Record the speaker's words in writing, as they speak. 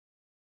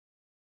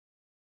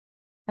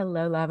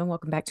Hello, love, and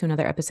welcome back to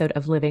another episode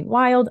of Living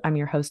Wild. I'm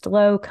your host,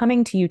 Lo,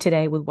 coming to you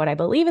today with what I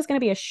believe is going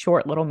to be a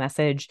short little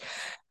message.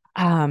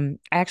 I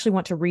actually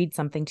want to read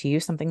something to you,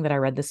 something that I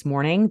read this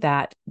morning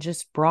that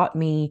just brought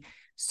me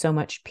so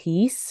much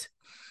peace,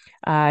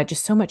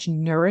 just so much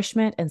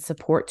nourishment and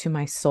support to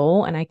my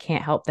soul. And I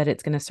can't help that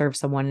it's going to serve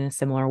someone in a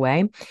similar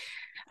way.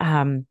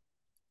 Um,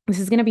 this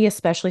is going to be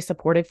especially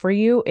supportive for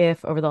you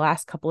if over the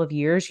last couple of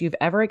years you've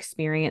ever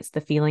experienced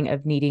the feeling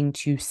of needing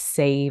to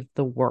save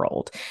the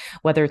world,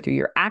 whether through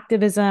your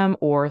activism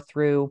or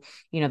through,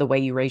 the way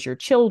you raise your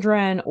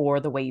children or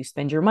the way you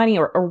spend your money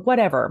or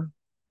whatever.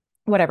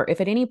 Whatever.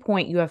 If at any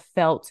point you have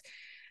felt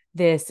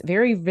this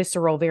very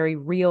visceral, very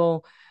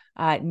real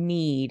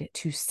need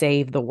to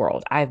save the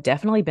world, I've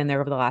definitely been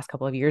there over the last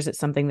couple of years. It's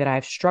something that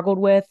I've struggled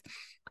with.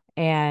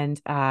 And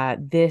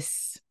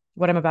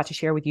what I'm about to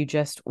share with you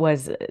just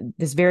was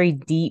this very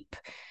deep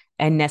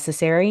and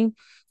necessary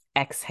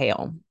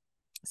exhale.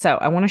 So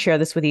I want to share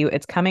this with you.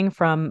 It's coming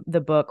from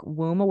the book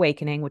Womb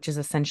Awakening, which is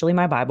essentially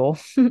my Bible,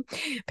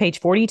 page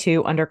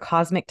 42 under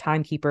Cosmic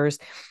Timekeepers,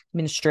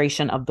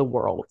 Administration of the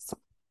Worlds.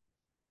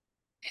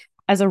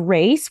 As a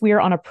race, we are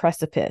on a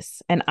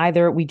precipice, and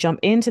either we jump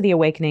into the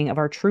awakening of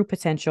our true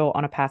potential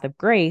on a path of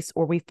grace,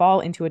 or we fall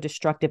into a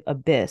destructive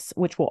abyss,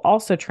 which will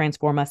also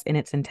transform us in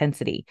its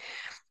intensity.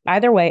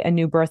 Either way, a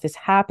new birth is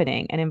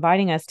happening and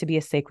inviting us to be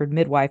a sacred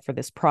midwife for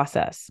this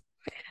process.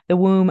 The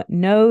womb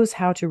knows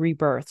how to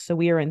rebirth, so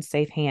we are in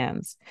safe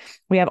hands.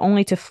 We have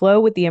only to flow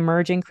with the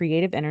emerging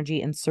creative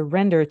energy and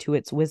surrender to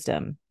its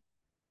wisdom.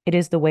 It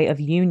is the way of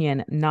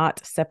union,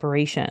 not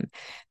separation.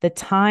 The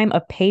time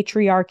of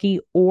patriarchy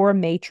or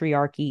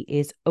matriarchy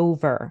is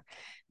over.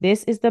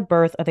 This is the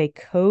birth of a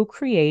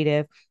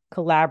co-creative,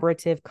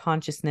 collaborative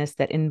consciousness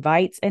that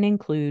invites and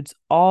includes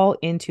all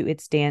into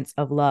its dance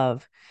of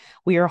love.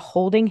 We are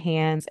holding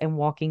hands and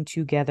walking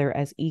together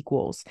as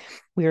equals.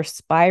 We are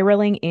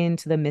spiraling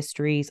into the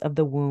mysteries of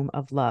the womb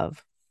of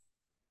love.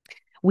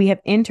 We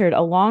have entered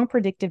a long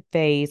predicted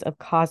phase of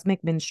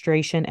cosmic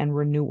menstruation and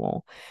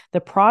renewal.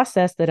 The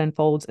process that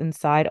unfolds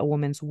inside a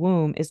woman's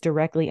womb is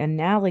directly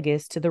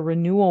analogous to the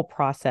renewal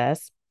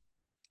process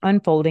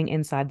unfolding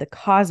inside the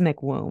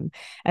cosmic womb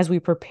as we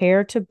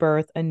prepare to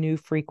birth a new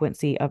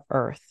frequency of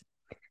Earth.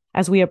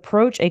 As we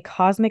approach a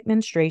cosmic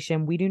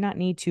menstruation, we do not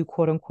need to,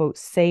 quote unquote,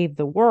 save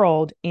the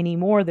world any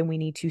more than we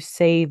need to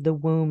save the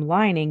womb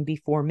lining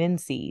before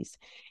menses.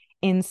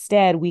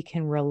 Instead, we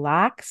can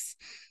relax,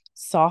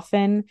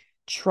 soften,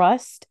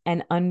 trust,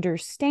 and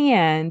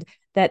understand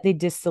that the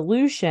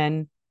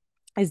dissolution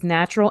is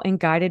natural and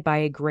guided by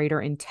a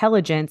greater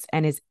intelligence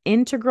and is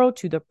integral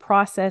to the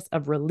process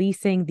of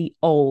releasing the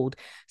old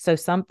so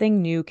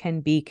something new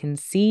can be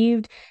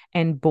conceived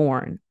and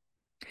born.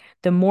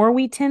 The more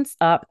we tense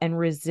up and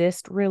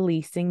resist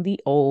releasing the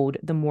old,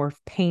 the more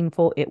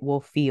painful it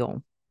will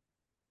feel.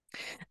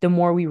 The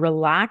more we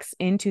relax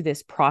into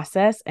this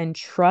process and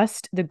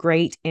trust the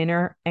great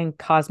inner and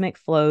cosmic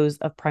flows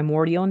of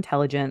primordial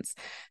intelligence,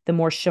 the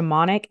more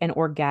shamanic and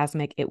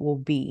orgasmic it will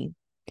be.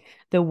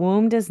 The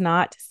womb does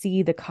not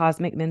see the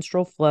cosmic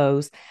menstrual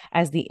flows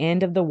as the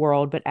end of the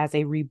world, but as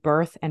a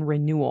rebirth and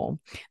renewal.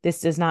 This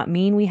does not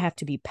mean we have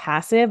to be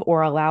passive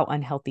or allow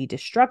unhealthy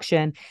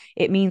destruction.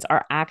 It means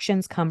our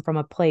actions come from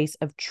a place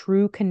of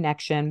true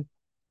connection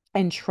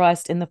and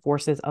trust in the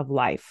forces of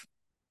life.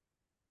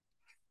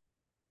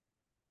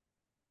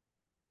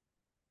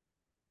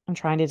 I'm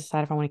trying to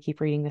decide if I want to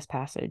keep reading this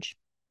passage.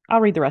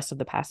 I'll read the rest of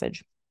the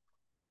passage.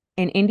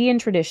 In Indian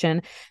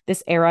tradition,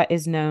 this era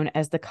is known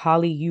as the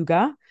Kali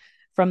Yuga,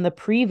 from the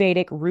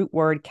pre-Vedic root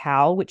word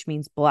kal, which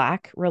means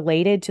black,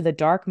 related to the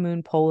dark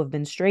moon pole of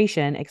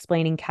menstruation,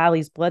 explaining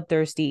Kali's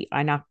bloodthirsty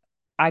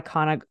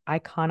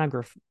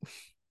iconography.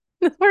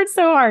 The word's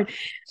so hard.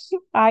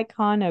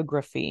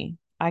 Iconography.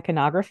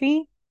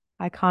 Iconography?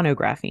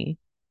 Iconography.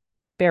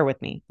 Bear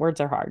with me. Words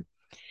are hard.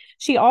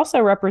 She also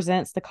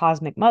represents the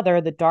cosmic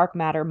mother, the dark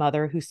matter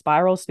mother who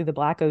spirals through the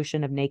black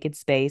ocean of naked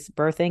space,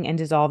 birthing and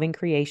dissolving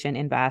creation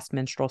in vast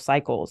menstrual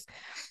cycles.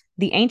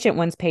 The ancient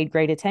ones paid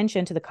great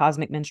attention to the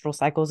cosmic menstrual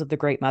cycles of the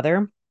Great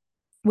Mother,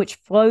 which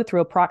flow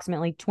through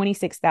approximately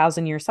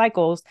 26,000-year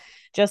cycles,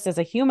 just as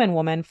a human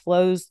woman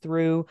flows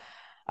through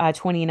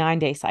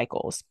 29-day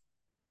cycles.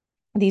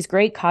 These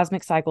great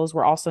cosmic cycles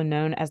were also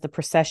known as the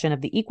precession of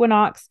the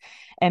equinox,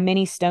 and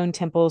many stone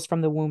temples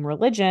from the womb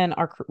religion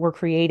were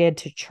created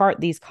to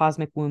chart these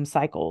cosmic womb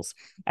cycles.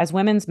 As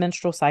women's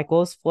menstrual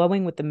cycles,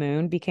 flowing with the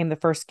moon, became the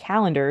first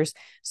calendars,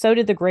 so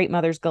did the Great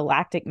Mother's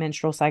galactic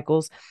menstrual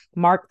cycles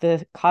mark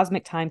the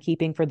cosmic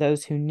timekeeping for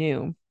those who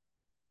knew.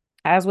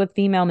 As with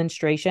female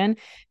menstruation,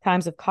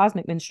 times of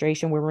cosmic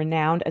menstruation were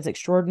renowned as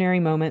extraordinary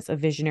moments of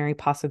visionary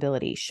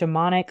possibility,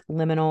 shamanic,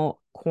 liminal,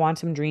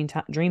 quantum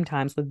dream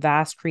times with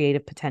vast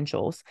creative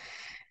potentials.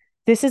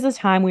 This is the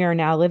time we are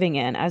now living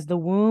in, as the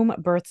womb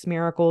births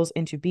miracles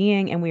into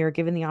being, and we are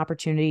given the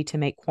opportunity to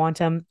make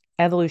quantum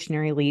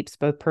evolutionary leaps,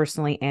 both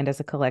personally and as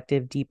a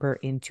collective, deeper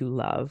into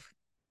love.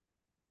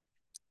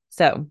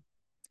 So,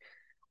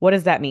 what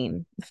does that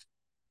mean?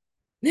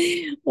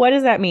 What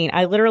does that mean?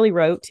 I literally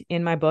wrote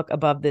in my book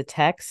above the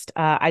text,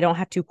 I don't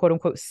have to quote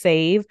unquote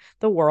save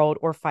the world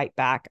or fight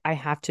back. I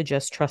have to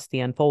just trust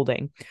the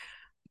unfolding.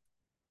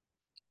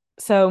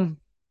 So,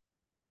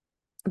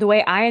 the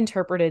way I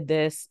interpreted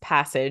this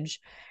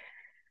passage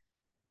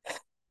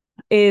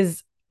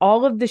is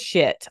all of the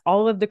shit,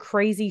 all of the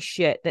crazy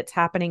shit that's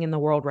happening in the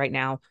world right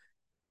now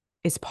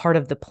is part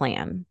of the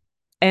plan.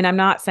 And I'm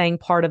not saying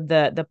part of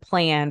the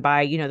plan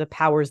by, the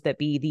powers that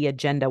be, the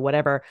agenda,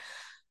 whatever.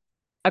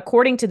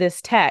 According to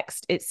this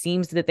text, it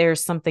seems that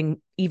there's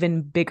something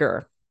even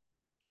bigger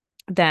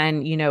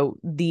than,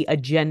 the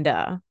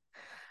agenda.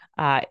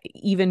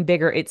 Even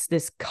bigger, it's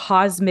this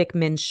cosmic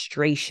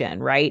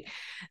menstruation, right?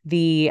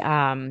 The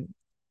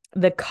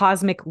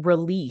cosmic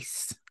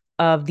release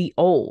of the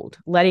old,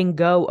 letting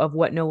go of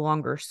what no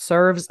longer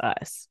serves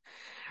us,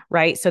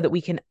 right? So that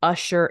we can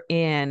usher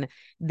in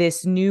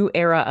this new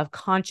era of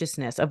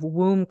consciousness, of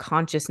womb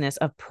consciousness,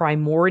 of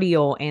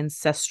primordial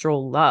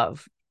ancestral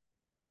love,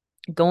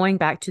 going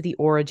back to the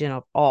origin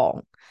of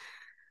all.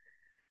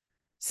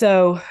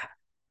 So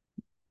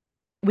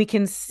we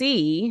can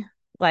see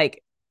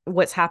like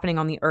what's happening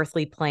on the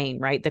earthly plane,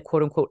 right? The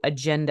quote unquote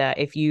agenda.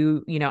 If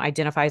you,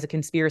 identify as a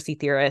conspiracy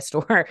theorist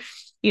or,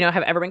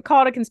 have ever been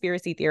called a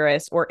conspiracy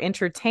theorist or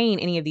entertain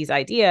any of these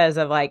ideas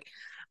of like,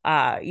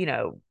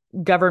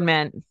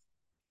 government,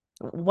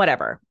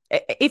 whatever.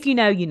 If you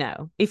know, you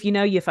know. If you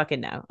know, you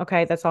fucking know.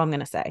 Okay. That's all I'm going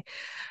to say.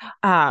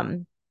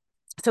 Um,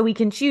 so we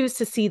can choose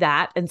to see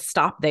that and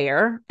stop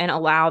there and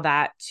allow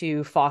that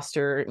to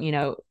foster,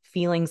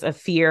 feelings of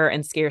fear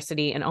and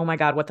scarcity and, oh my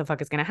God, what the fuck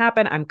is going to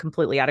happen? I'm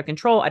completely out of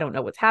control. I don't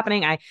know what's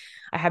happening. I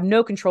have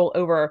no control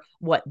over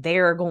what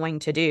they're going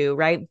to do,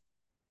 right?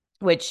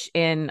 Which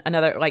in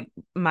another, like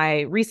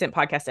my recent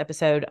podcast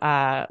episode,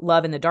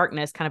 Love in the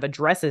Darkness, kind of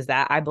addresses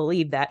that. I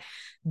believe that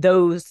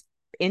those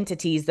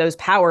entities, those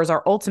powers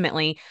are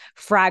ultimately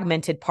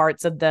fragmented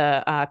parts of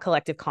the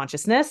collective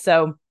consciousness.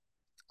 So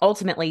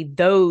ultimately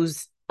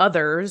those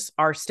others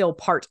are still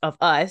part of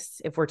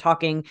us. If we're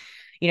talking,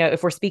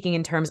 if we're speaking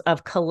in terms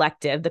of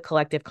collective, the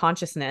collective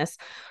consciousness.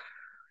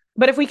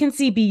 But if we can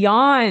see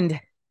beyond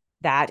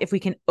that, if we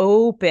can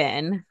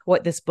open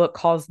what this book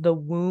calls the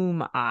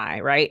womb eye,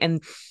 right?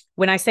 And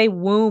when I say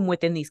womb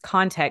within these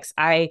contexts,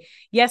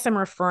 yes, I'm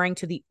referring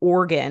to the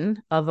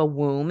organ of a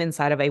womb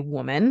inside of a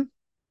woman.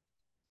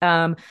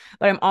 But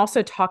I'm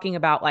also talking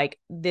about like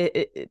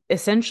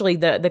essentially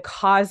the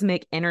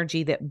cosmic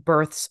energy that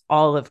births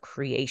all of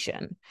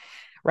creation,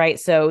 right?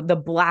 So the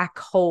black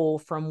hole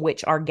from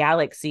which our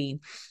galaxy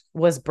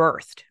was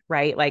birthed,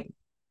 right? Like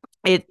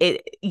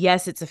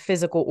yes, it's a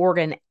physical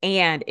organ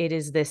and it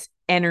is this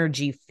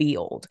energy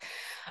field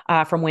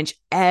from which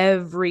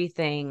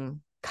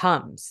everything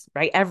comes,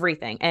 right?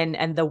 Everything.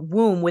 And the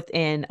womb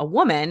within a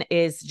woman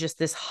is just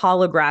this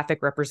holographic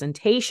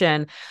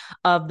representation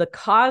of the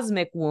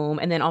cosmic womb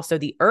and then also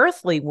the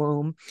earthly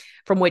womb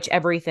from which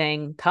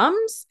everything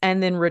comes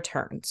and then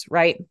returns,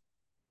 right?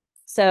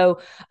 So,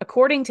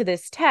 according to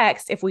this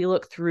text, if we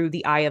look through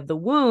the eye of the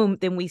womb,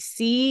 then we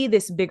see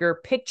this bigger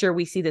picture.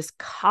 We see this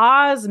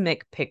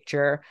cosmic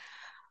picture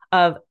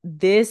of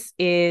this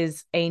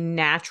is a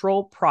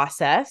natural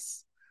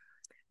process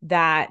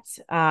that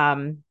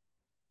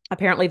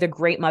apparently the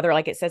Great Mother,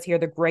 like it says here,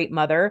 the Great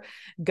Mother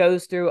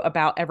goes through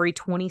about every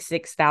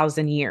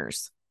 26,000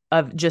 years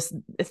of just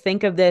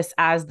think of this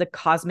as the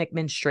cosmic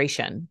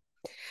menstruation,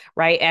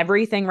 right?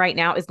 Everything right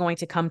now is going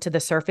to come to the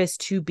surface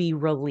to be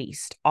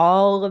released.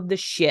 All of the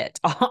shit,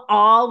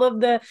 all of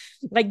the,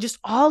 like just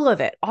all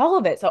of it, all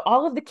of it. So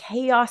all of the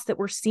chaos that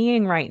we're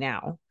seeing right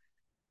now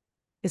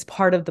is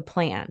part of the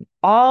plan.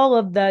 All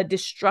of the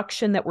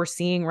destruction that we're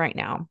seeing right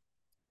now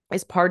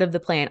is part of the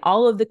plan.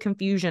 All of the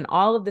confusion,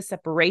 all of the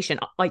separation,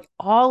 like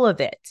all of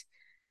it.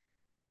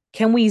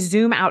 Can we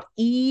zoom out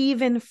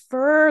even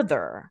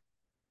further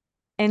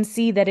and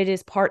see that it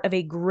is part of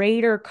a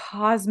greater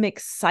cosmic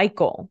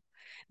cycle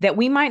that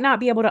we might not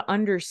be able to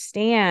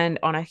understand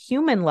on a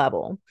human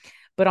level,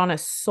 but on a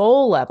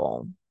soul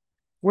level,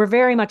 we're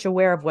very much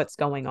aware of what's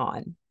going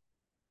on.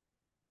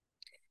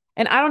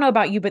 And I don't know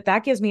about you, but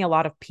that gives me a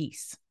lot of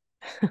peace.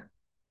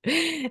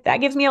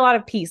 That gives me a lot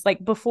of peace.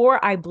 Like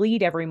before I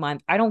bleed every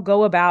month, I don't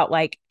go about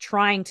like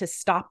trying to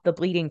stop the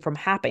bleeding from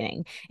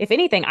happening. If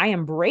anything, I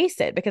embrace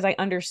it because I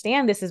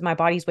understand this is my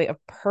body's way of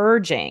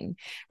purging,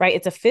 right?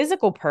 It's a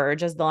physical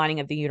purge as the lining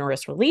of the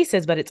uterus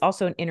releases, but it's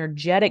also an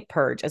energetic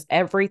purge as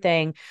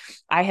everything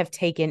I have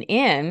taken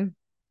in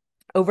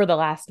over the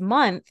last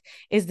month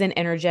is then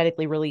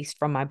energetically released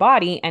from my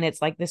body. And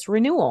it's like this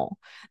renewal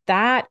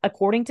that,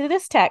 according to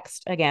this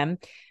text, again,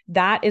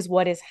 that is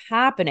what is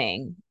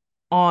happening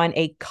on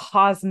a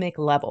cosmic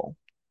level,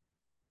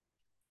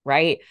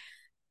 right?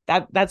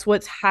 That's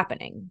what's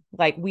happening.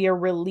 Like we are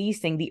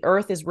releasing, the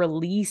earth is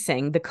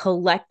releasing, the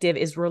collective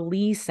is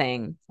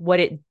releasing what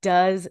it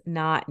does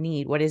not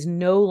need, what is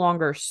no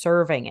longer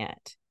serving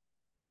it.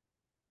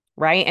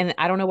 Right. And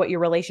I don't know what your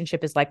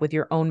relationship is like with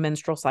your own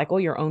menstrual cycle,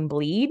 your own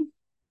bleed.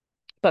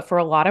 But for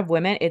a lot of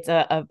women, it's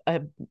a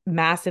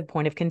massive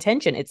point of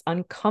contention. It's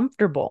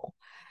uncomfortable,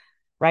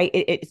 right?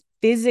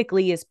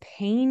 physically is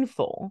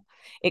painful.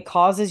 It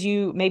causes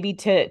you maybe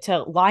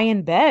to lie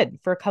in bed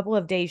for a couple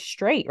of days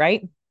straight,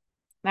 right?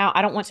 Now,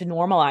 I don't want to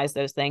normalize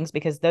those things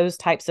because those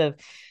types of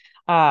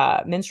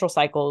menstrual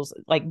cycles,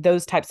 like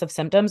those types of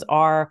symptoms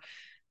are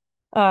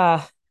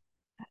uh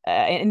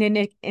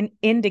an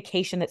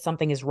indication that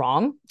something is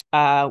wrong.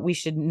 We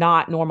should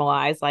not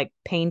normalize like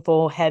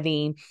painful,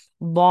 heavy,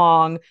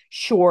 long,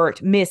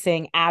 short,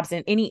 missing,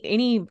 absent.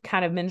 Any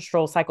kind of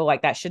menstrual cycle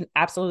like that should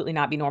absolutely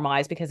not be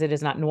normalized because it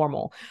is not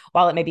normal.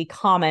 While it may be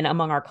common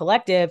among our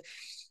collective,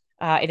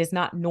 it is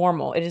not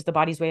normal. It is the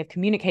body's way of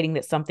communicating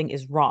that something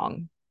is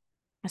wrong.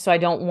 So I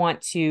don't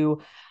want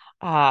to,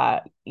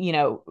 you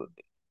know,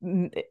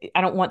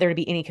 I don't want there to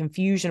be any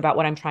confusion about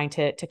what I'm trying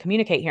to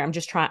communicate here. I'm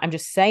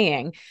just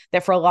saying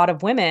that for a lot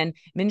of women,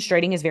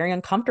 menstruating is very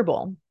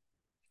uncomfortable,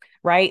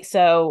 right?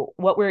 So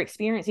what we're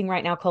experiencing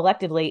right now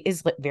collectively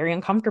is very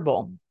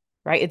uncomfortable,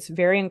 right? It's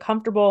very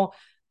uncomfortable.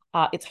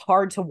 It's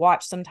hard to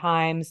watch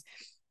sometimes.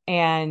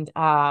 And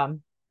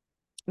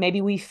maybe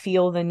we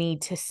feel the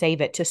need to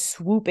save it, to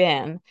swoop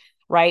in,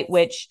 right?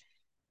 Which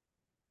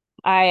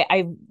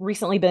I've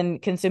recently been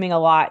consuming a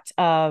lot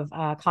of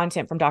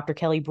content from Dr.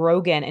 Kelly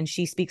Brogan, and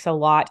she speaks a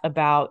lot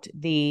about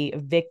the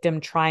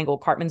victim triangle,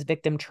 Cartman's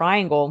victim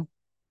triangle,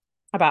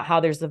 about how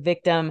there's the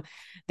victim,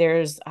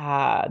 there's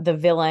the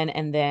villain,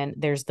 and then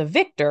there's the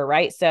victor,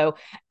 right? So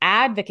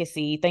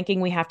advocacy, thinking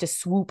we have to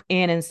swoop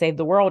in and save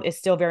the world, is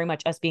still very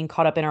much us being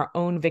caught up in our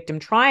own victim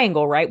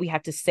triangle, right? We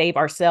have to save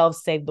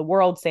ourselves, save the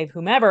world, save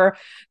whomever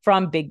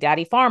from Big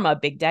Daddy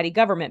Pharma, Big Daddy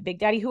government, Big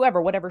Daddy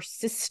whoever, whatever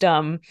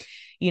system,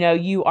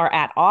 you are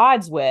at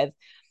odds with.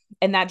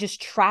 And that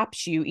just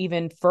traps you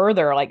even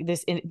further, like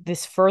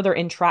this further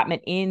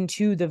entrapment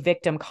into the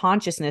victim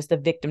consciousness, the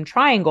victim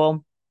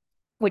triangle,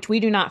 which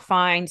we do not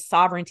find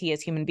sovereignty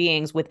as human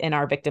beings within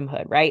our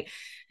victimhood, right?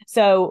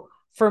 So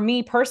for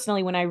me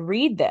personally, when I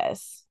read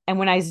this and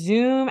when I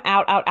zoom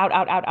out,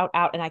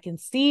 and I can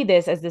see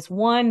this as this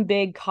one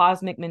big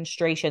cosmic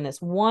menstruation,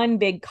 this one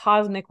big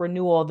cosmic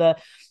renewal,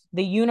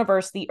 the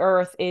universe, the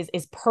earth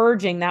is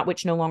purging that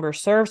which no longer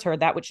serves her,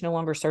 that which no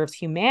longer serves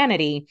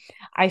humanity.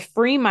 I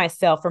free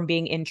myself from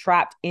being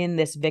entrapped in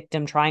this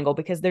victim triangle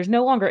because there's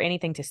no longer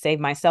anything to save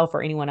myself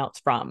or anyone else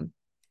from.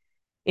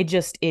 It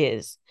just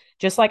is.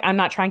 Just like I'm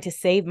not trying to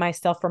save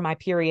myself from my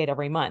period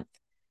every month,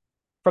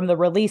 from the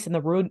release and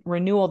the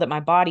renewal that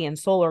my body and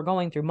soul are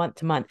going through month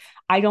to month.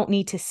 I don't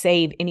need to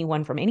save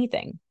anyone from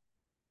anything.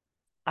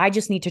 I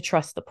just need to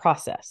trust the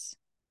process.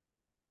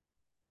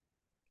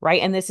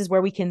 Right. And this is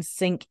where we can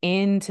sink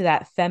into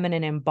that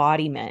feminine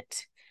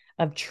embodiment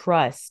of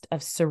trust,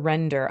 of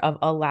surrender, of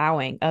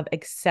allowing, of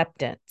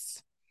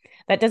acceptance.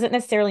 That doesn't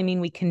necessarily mean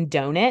we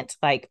condone it.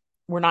 Like,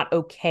 we're not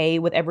okay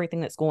with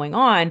everything that's going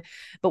on,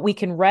 but we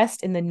can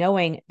rest in the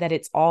knowing that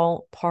it's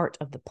all part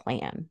of the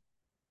plan.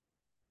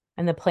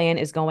 And the plan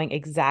is going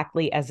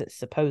exactly as it's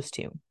supposed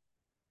to.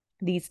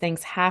 These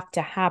things have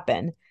to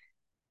happen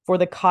for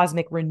the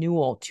cosmic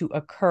renewal to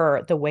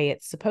occur the way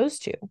it's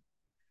supposed to,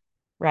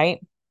 right?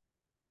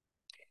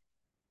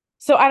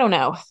 So I don't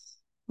know.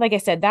 Like I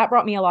said, that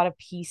brought me a lot of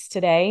peace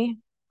today.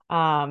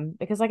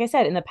 Because like I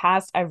said, in the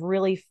past, I've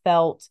really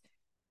felt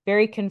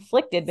very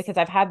conflicted because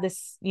I've had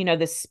this,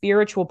 this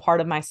spiritual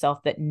part of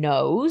myself that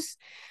knows,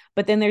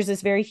 but then there's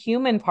this very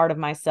human part of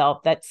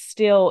myself that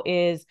still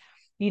is,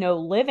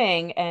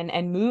 living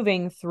and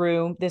moving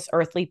through this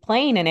earthly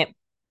plane. And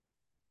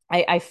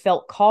I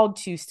felt called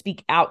to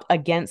speak out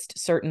against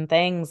certain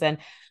things. And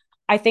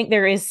I think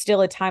there is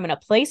still a time and a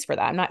place for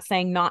that. I'm not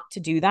saying not to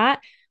do that.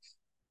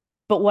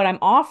 But what I'm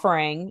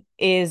offering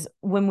is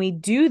when we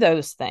do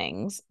those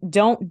things,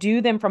 don't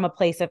do them from a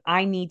place of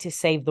I need to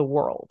save the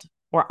world,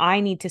 or I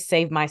need to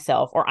save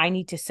myself, or I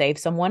need to save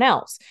someone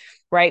else,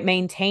 right?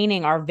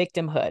 Maintaining our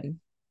victimhood,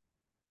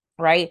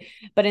 right?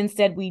 But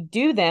instead we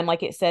do them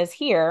like it says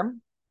here.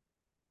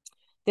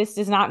 This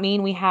does not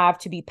mean we have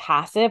to be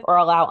passive or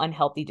allow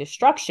unhealthy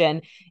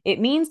destruction.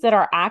 It means that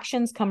our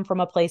actions come from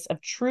a place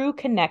of true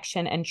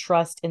connection and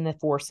trust in the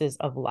forces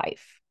of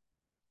life.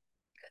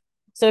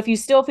 So if you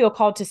still feel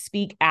called to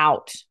speak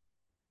out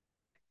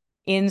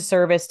in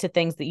service to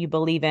things that you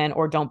believe in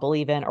or don't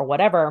believe in or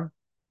whatever,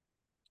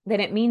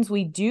 then it means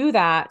we do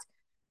that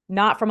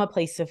not from a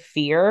place of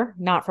fear,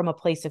 not from a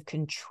place of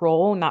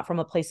control, not from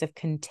a place of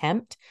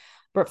contempt,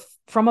 but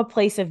from a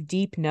place of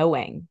deep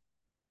knowing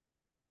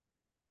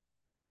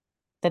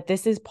that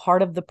this is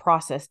part of the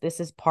process. This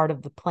is part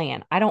of the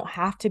plan. I don't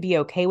have to be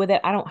okay with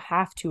it. I don't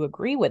have to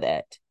agree with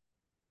it,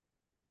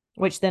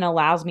 which then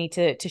allows me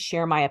to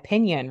share my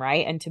opinion,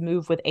 right? And to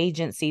move with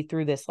agency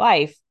through this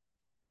life.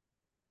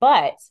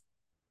 But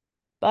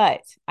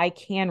I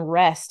can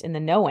rest in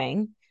the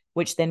knowing,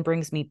 which then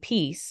brings me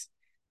peace,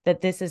 that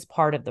this is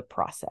part of the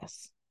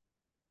process,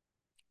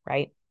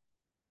 right?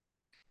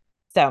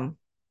 So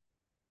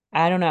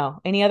I don't know.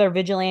 Any other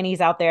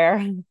vigilantes out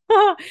there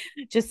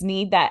just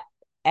need that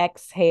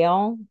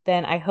exhale,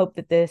 then I hope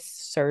that this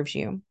serves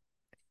you.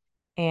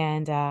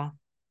 And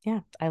yeah,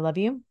 I love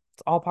you.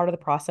 It's all part of the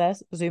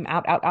process. Zoom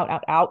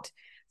out.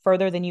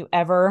 further than you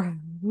ever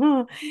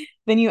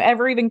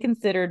even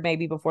considered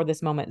maybe before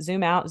this moment.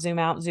 Zoom out, zoom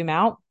out, zoom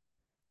out,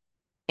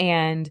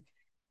 and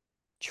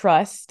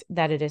trust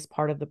that it is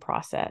part of the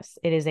process.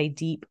 It is a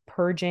deep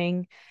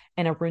purging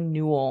and a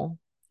renewal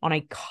on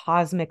a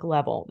cosmic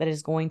level that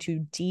is going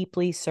to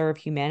deeply serve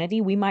humanity.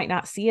 We might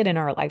not see it in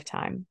our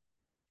lifetime,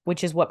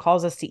 which is what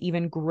calls us to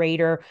even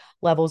greater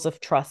levels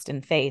of trust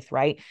and faith,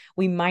 right?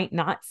 We might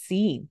not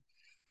see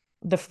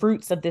the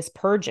fruits of this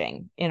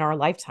purging in our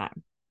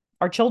lifetime.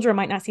 Our children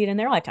might not see it in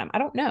their lifetime. I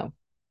don't know.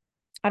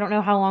 I don't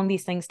know how long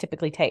these things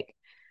typically take,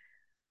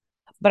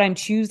 but I'm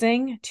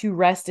choosing to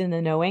rest in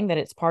the knowing that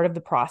it's part of the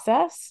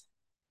process.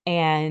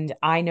 And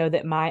I know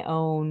that my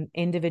own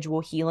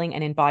individual healing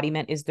and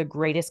embodiment is the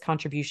greatest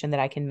contribution that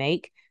I can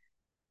make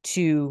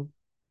to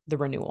the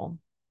renewal.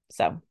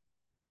 So,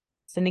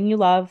 sending you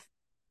love,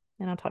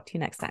 and I'll talk to you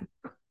next time.